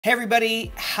Hey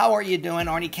everybody, how are you doing?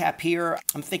 Arnie Cap here.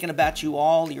 I'm thinking about you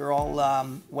all. You're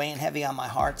all weighing heavy on my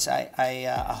hearts. I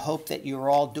hope that you're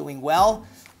all doing well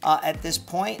at this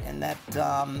point, and that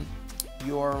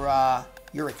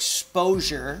your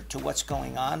exposure to what's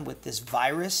going on with this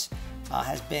virus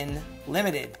has been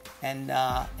limited and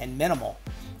minimal,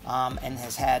 and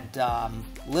has had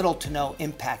little to no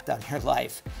impact on your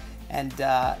life. And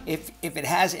if it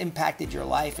has impacted your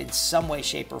life in some way,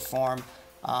 shape, or form,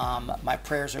 my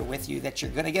prayers are with you that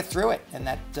you're going to get through it, and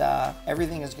that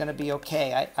everything is going to be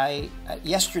okay.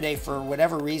 Yesterday, for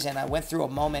whatever reason, I went through a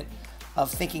moment of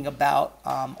thinking about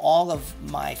all of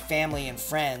my family and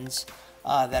friends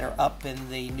that are up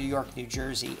in the New York, New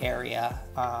Jersey area,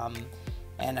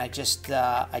 and I just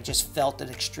felt an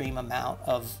extreme amount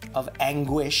of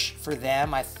anguish for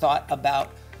them. I thought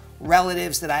about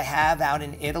relatives that I have out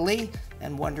in Italy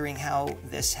and wondering how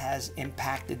this has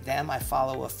impacted them. I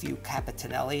follow a few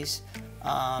Capitanellis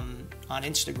on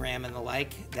Instagram and the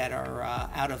like that are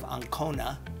out of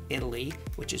Ancona, Italy,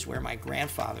 which is where my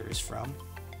grandfather is from.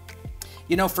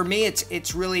 You know, for me,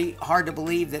 it's really hard to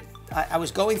believe that I was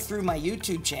going through my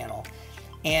YouTube channel,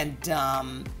 and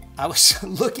I was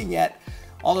looking at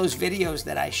all those videos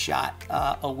that I shot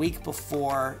a week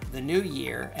before the new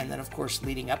year, and then of course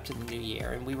leading up to the new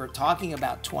year, and we were talking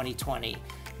about 2020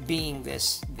 being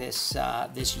this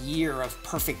year of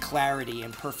perfect clarity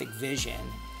and perfect vision,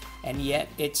 and yet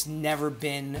it's never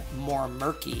been more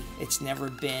murky. It's never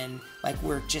been like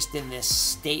we're just in this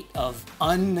state of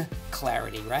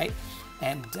unclarity, right?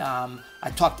 And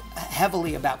I talked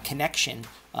heavily about connection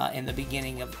at the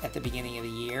beginning of the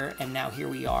year, and now here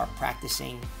we are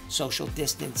practicing social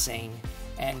distancing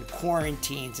and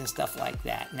quarantines and stuff like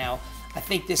that. Now, I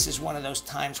think this is one of those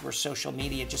times where social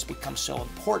media just becomes so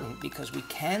important because we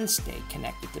can stay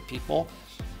connected to people,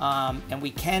 and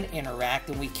we can interact,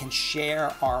 and we can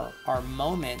share our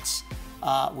moments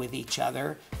with each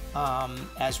other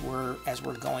as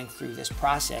we're going through this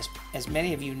process. As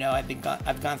many of you know,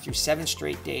 I've gone through 7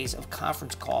 straight days of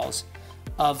conference calls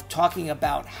of talking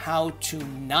about how to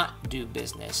not do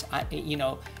business.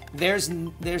 There's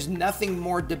nothing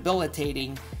more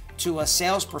debilitating to a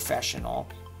sales professional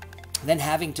than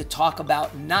having to talk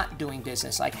about not doing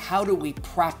business. Like, how do we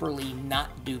properly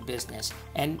not do business?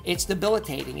 And it's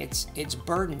debilitating. It's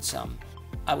burdensome.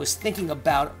 I was thinking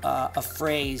about a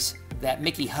phrase that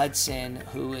Mickey Hudson,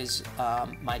 who is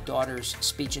my daughter's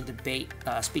speech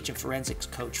and forensics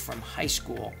coach from high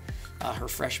school, her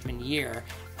freshman year,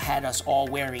 had us all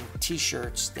wearing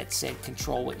t-shirts that said,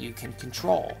 "Control what you can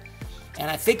control." And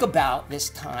I think about this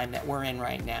time that we're in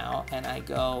right now, and I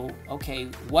go, okay,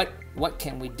 what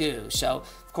can we do? So,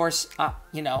 of course, I'm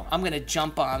going to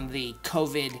jump on the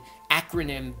COVID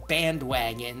acronym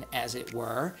bandwagon, as it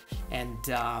were, and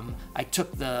I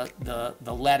took the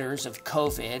letters of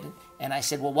COVID, and I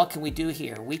said, well, what can we do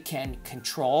here? We can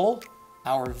control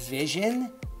our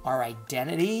vision, our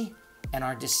identity, and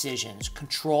our decisions.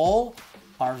 Control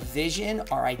our vision,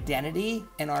 our identity,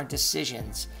 and our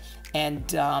decisions. And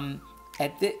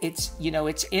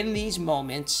it's in these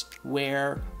moments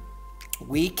where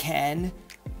we can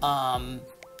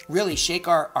really shake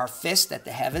our fist at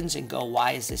the heavens and go,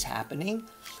 why is this happening?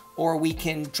 Or we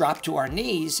can drop to our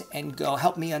knees and go,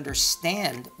 help me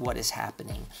understand what is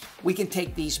happening. We can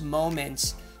take these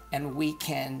moments and we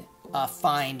can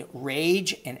find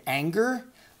rage and anger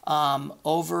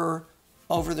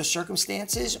over the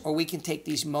circumstances, or we can take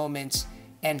these moments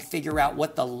and figure out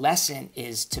what the lesson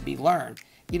is to be learned.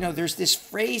 You know, there's this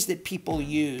phrase that people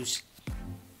use.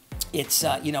 It's,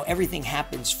 everything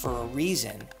happens for a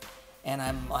reason. And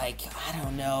I'm like, I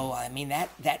don't know. I mean,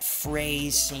 that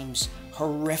phrase seems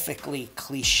horrifically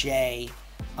cliche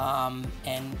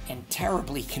and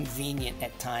terribly convenient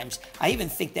at times. I even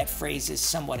think that phrase is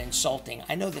somewhat insulting.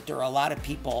 I know that there are a lot of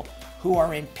people who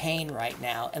are in pain right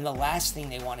now, and the last thing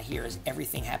they want to hear is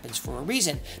everything happens for a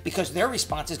reason, because their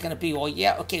response is going to be, well,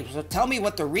 yeah, okay, so tell me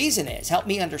what the reason is. Help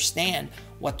me understand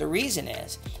what the reason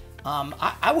is.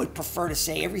 I would prefer to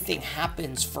say everything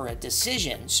happens for a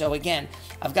decision. So again,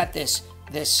 I've got this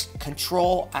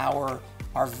control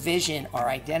our vision, our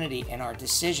identity, and our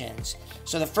decisions.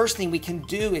 So the first thing we can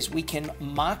do is we can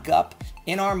mock up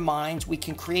in our minds, we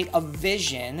can create a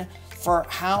vision for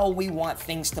how we want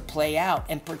things to play out,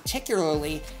 and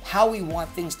particularly how we want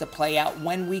things to play out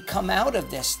when we come out of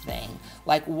this thing.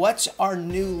 Like, what's our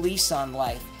new lease on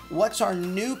life? What's our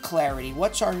new clarity?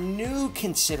 What's our new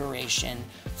consideration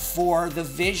for the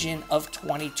vision of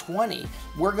 2020?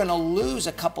 We're going to lose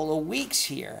a couple of weeks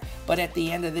here, but at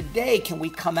the end of the day, can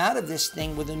we come out of this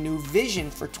thing with a new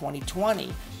vision for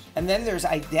 2020? And then there's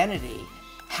identity.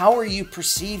 How are you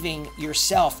perceiving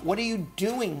yourself? What are you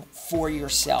doing for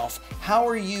yourself? How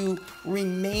are you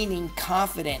remaining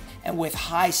confident and with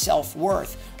high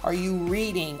self-worth? Are you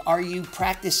reading? Are you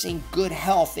practicing good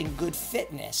health and good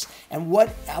fitness? And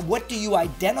what do you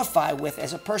identify with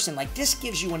as a person? Like, this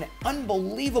gives you an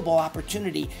unbelievable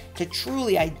opportunity to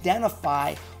truly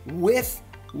identify with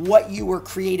what you were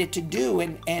created to do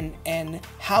and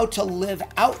how to live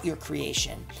out your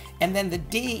creation. And then the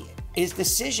D is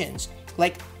decisions.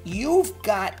 Like, we've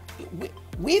got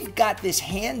this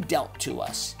hand dealt to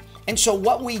us. And so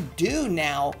what we do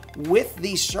now with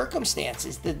these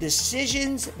circumstances, the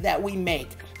decisions that we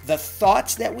make, the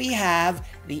thoughts that we have,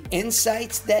 the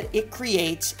insights that it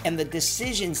creates, and the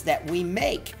decisions that we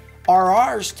make are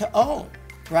ours to own,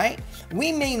 right?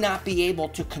 We may not be able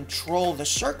to control the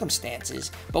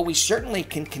circumstances, but we certainly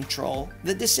can control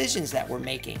the decisions that we're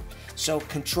making. So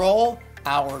control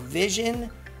our vision,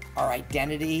 our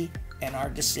identity, and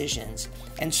our decisions.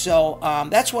 And so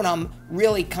that's what I'm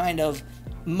really kind of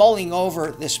mulling over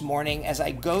this morning as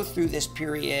I go through this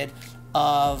period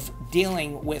of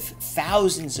dealing with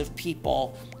thousands of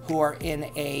people who are in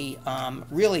a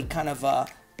really kind of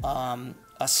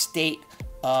a state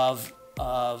of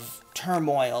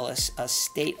turmoil, a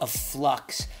state of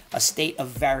flux, a state of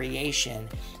variation.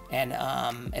 And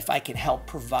if I can help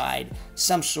provide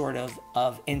some sort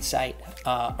of insight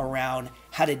around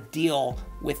how to deal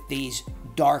with these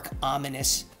dark,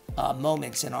 ominous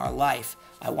moments in our life,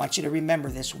 I want you to remember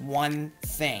this one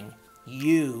thing: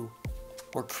 you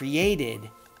were created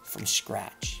from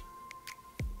scratch.